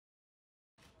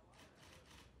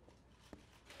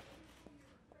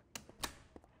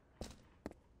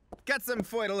Got something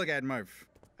for you to look at, Murph.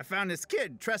 I found this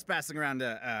kid trespassing around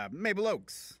Maple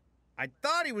Oaks. I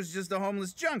thought he was just a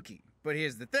homeless junkie, but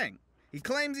here's the thing. He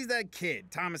claims he's that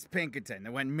kid, Thomas Pinkerton,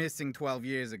 that went missing 12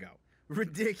 years ago.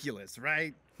 Ridiculous,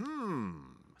 right?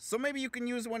 So maybe you can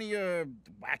use one of your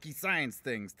wacky science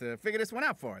things to figure this one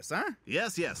out for us, huh?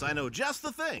 Yes, I know just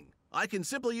the thing. I can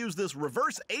simply use this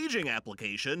reverse aging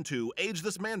application to age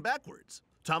this man backwards.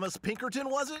 Thomas Pinkerton,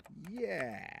 was it?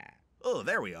 Yeah. Oh,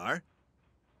 there we are.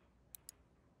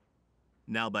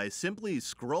 Now by simply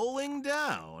scrolling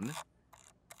down...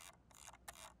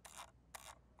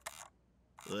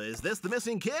 is this the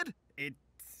missing kid? It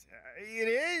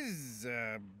is.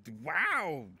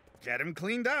 Wow. Get him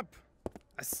cleaned up.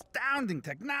 Astounding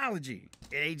technology.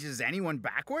 It ages anyone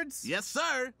backwards? Yes,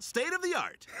 sir. State of the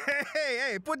art.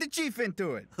 Hey, put the chief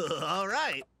into it. All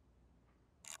right.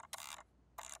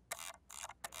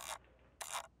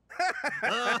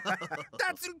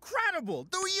 That's incredible.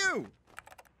 Do you?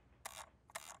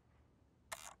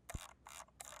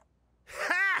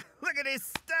 Ha! Look at this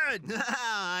stud.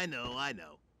 I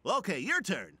know. Okay, your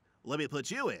turn. Let me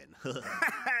put you in.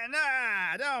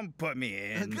 Nah, don't put me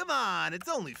in. Come on, it's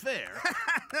only fair.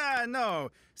 No,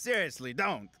 seriously,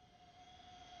 don't.